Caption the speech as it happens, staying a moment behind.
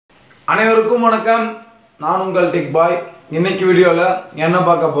அனைவருக்கும் வணக்கம். நான் உங்கள் டெக் பாய். இன்னைக்கு வீடியோவில் என்ன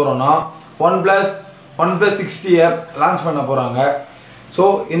பார்க்க போகிறோன்னா OnePlus 60 லான்ச் பண்ண போகிறாங்க. ஸோ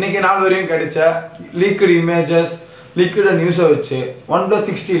இன்றைக்கி நாள் வரையும் கிடைச்ச லீக்டு இமேஜஸ் லீக்டு நியூஸை வச்சு OnePlus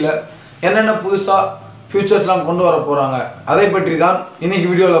 60ல் என்னென்ன புதுசாக ஃபியூச்சர்ஸ்லாம் கொண்டு வர போகிறாங்க அதை பற்றி தான் இன்றைக்கி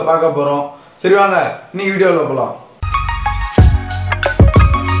வீடியோவில் பார்க்க போகிறோம். சரி வாங்க இன்றைக்கி வீடியோவில் போகலாம்.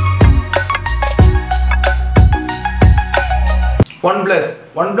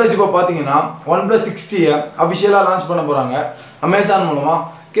 OnePlus இப்போ பார்த்தீங்கன்னா OnePlus 60 அஃபிஷியலாக லான்ச் பண்ண போகிறாங்க அமேசான் மூலமாக.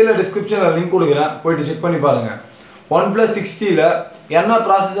 கீழே டிஸ்கிரிப்ஷனில் லிங்க் கொடுக்குறேன், போயிட்டு செக் பண்ணி பாருங்கள். OnePlus 60ல் என்ன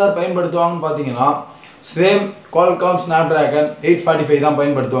ப்ராசஸர் பயன்படுத்துவாங்கன்னு பார்த்தீங்கன்னா சேம் Qualcomm Snapdragon 845 தான்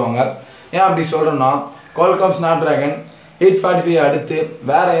பயன்படுத்துவாங்க. ஏன் அப்படி சொல்கிறேன்னா Qualcomm Snapdragon 845 அடுத்து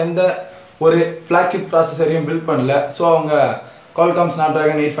வேறு எந்த ஒரு ஃப்ளாக்ஷிப் ப்ராசஸரையும் பில்ட் பண்ணல. ஸோ அவங்க Qualcomm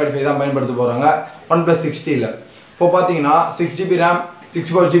Snapdragon 845 தான் பயன்படுத்த போகிறாங்க OnePlus 60ல். இப்போ பார்த்தீங்கன்னா 6GB RAM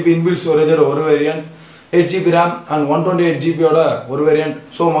 64GB இன்பில்ட் ஸ்டோரேஜோட ஒரு variant, 8GB RAM and 128GB ஒரு வேரியண்ட்.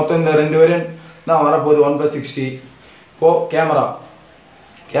 ஸோ மொத்தம் இந்த ரெண்டு வேரியண்ட் தான் வரப்போகுது OnePlus 60. இப்போது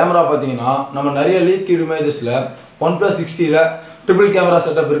கேமரா பார்த்தீங்கன்னா நம்ம நிறைய league இமேஜஸில் OnePlus 60ல் triple camera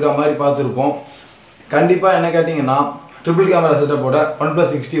setup இருக்க மாதிரி பார்த்துருப்போம். கண்டிப்பாக என்ன கேட்டிங்கன்னா ட்ரிபிள் கேமரா செட்டப்போட OnePlus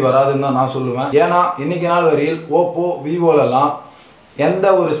 60 வராதுன்னு தான் நான் சொல்லுவேன். ஏன்னா இன்றைக்கி நாள் வரையில் ஓப்போ விவோலலாம் எந்த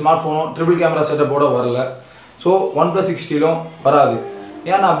ஒரு ஸ்மார்ட் ஃபோனும் ட்ரிபிள் கேமரா செட்டப்போட வரல. ஸோ OnePlus 60லும் வராது.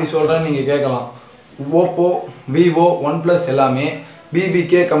 ஏன்னா அப்படி சொல்கிறேன்னு நீங்கள் கேட்கலாம். ஓப்போ விவோ OnePlus எல்லாமே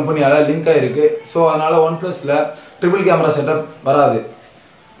பிபிகே கம்பெனியால் லிங்க் ஆகிருக்கு. ஸோ அதனால் OnePlusல ட்ரிபிள் கேமரா செட்டப் வராது.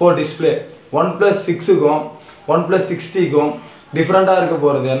 இப்போது டிஸ்பிளே OnePlus 6க்கும் OnePlus 60க்கும் டிஃப்ரெண்ட்டாக இருக்க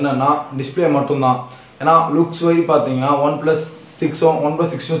போகிறது என்னென்னா டிஸ்பிளே மட்டும்தான். ஏன்னா லுக்ஸ் வழி பார்த்தீங்கன்னா OnePlus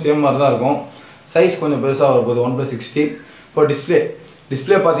 6ம் சேம் மாதிரி தான் இருக்கும். சைஸ் கொஞ்சம் பெருசாக வரப்போகுது OnePlus 60. இப்போ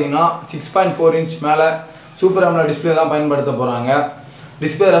டிஸ்பிளே பார்த்தீங்கன்னா 6.4 inch மேலே superamoled டிஸ்பிளே தான் பயன்படுத்த போகிறாங்க.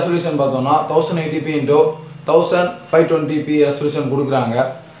 டிஸ்பிளே ரெசல்யூஷன் பார்த்தோம்னா 1080p × 1520p ரெசல்யூஷன் கொடுக்குறாங்க.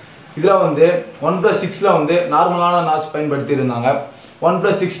 இதில் வந்து OnePlus 6ல் வந்து நார்மலான notch பயன்படுத்தியிருந்தாங்க.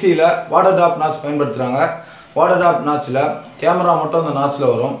 OnePlus 60ல் water drop notch பயன்படுத்துகிறாங்க. வாட்டர் ட்ராப் நாட்சில் கேமரா மட்டும் அந்த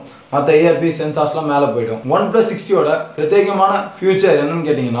நாட்சில் வரும், மற்ற இயர்பீஸ் சென்சார்ஸ்லாம் மேலே போய்டும். OnePlus 60யோட பிரத்யேகமான ஃபியூச்சர் என்னன்னு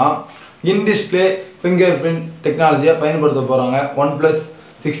கேட்டிங்கன்னா indisplay ஃபிங்கர் பிரிண்ட் டெக்னாலஜியை பயன்படுத்த போகிறாங்க OnePlus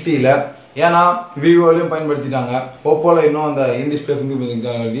 60ல். ஏன்னா விவோலையும் பயன்படுத்திட்டாங்க, ஓப்போவில் இன்னும் அந்த indisplay finger print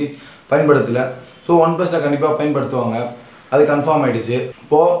technology பயன்படுத்தலை. So OnePlusல கண்டிப்பாக பயன்படுத்துவாங்க, அது கன்ஃபார்ம் ஆகிடுச்சு.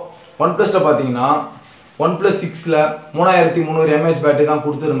 இப்போது OnePlusல பார்த்தீங்கன்னா OnePlus 6ல் 3300 mAh பேட்டரி தான்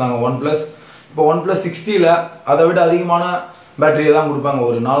கொடுத்துருந்தாங்க OnePlus. இப்போ OnePlus 60ல் அதை விட அதிகமான பேட்டரியை தான் கொடுப்பாங்க.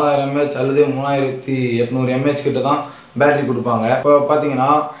 ஒரு 4000 mAh அல்லது 3800 mAh கிட்ட தான் பேட்டரி கொடுப்பாங்க. இப்போ பார்த்தீங்கன்னா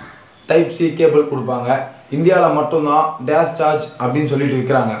டைப் சி கேபிள் கொடுப்பாங்க. இந்தியாவில் மட்டும்தான் டேஷ் சார்ஜ் அப்படின்னு சொல்லிட்டு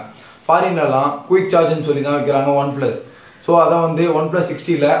விற்கிறாங்க. ஃபாரின்லலாம் குயிக் சார்ஜ்னு சொல்லி தான் வைக்கிறாங்க OnePlus. ஸோ அதை வந்து OnePlus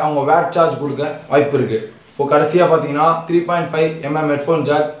 60ல் அவங்க வேட் சார்ஜ் கொடுக்க வாய்ப்பு இருக்குது. இப்போ கடைசியாக பார்த்தீங்கன்னா 3.5 mm ஹெட்ஃபோன்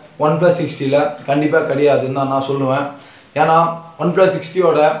ஜாக் OnePlus 60ல் கண்டிப்பாக கிடையாதுன்னு தான் நான் சொல்லுவேன். ஏன்னா OnePlus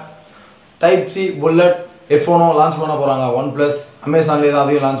 60யோட type C bullet ஹெட்ஃபோனும் launch பண்ண போகிறாங்க OnePlus. அமேசான்லேயே தான்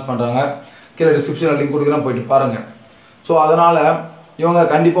அதையும் லான்ச் பண்ணுறாங்க. கீழே டிஸ்கிரிப்ஷனில் லிங்க் கொடுக்குறேன், போயிட்டு பாருங்கள். ஸோ அதனால் இவங்க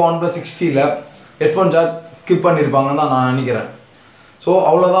கண்டிப்பாக OnePlus 60ல் ஹெட்ஃபோன் ஜாக் ஸ்கிப் பண்ணியிருப்பாங்கன்னு தான் நான் நினைக்கிறேன். ஸோ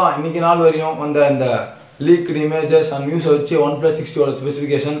அவ்வளோதான் இன்றைக்கி நாள் வரையும் வந்த இந்த லீக்டு இமேஜஸ் அண்ட் நியூஸை வச்சு OnePlus 60யோட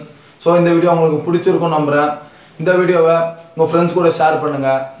ஸ்பெசிஃபிகேஷன். ஸோ இந்த வீடியோ உங்களுக்கு பிடிச்சிருக்கும் நம்புகிறேன். இந்த வீடியோவை உங்கள் ஃப்ரெண்ட்ஸ் கூட ஷேர்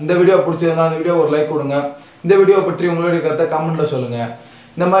பண்ணுங்கள். இந்த வீடியோ பிடிச்சிருந்தா இந்த வீடியோ ஒரு லைக் கொடுங்க. இந்த வீடியோ பற்றி உங்களுடைய கருத்தை கமெண்ட்டில் சொல்லுங்கள்.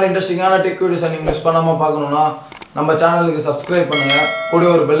 இந்த மாதிரி இன்ட்ரெஸ்டிங்கான டெக் வீடியோஸை நீங்கள் மிஸ் பண்ணாமல் பார்க்கணுன்னா நம்ம சேனலுக்கு சப்ஸ்கிரைப் பண்ணுங்கள். கூட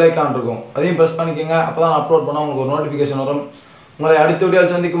ஒரு பெல் ஐக்கான் இருக்கும், அதையும் ப்ரெஸ் பண்ணிக்கோங்க. அப்போ தான் நான் அப்லோட் பண்ணால் உங்களுக்கு ஒரு நோட்டிஃபிகேஷன் வரும். உங்களை அடுத்த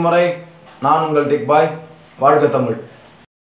வீடியோவில் சந்திக்கும் வரை நான் உங்கள் டெக் பாய். வாழ்க தமிழ்.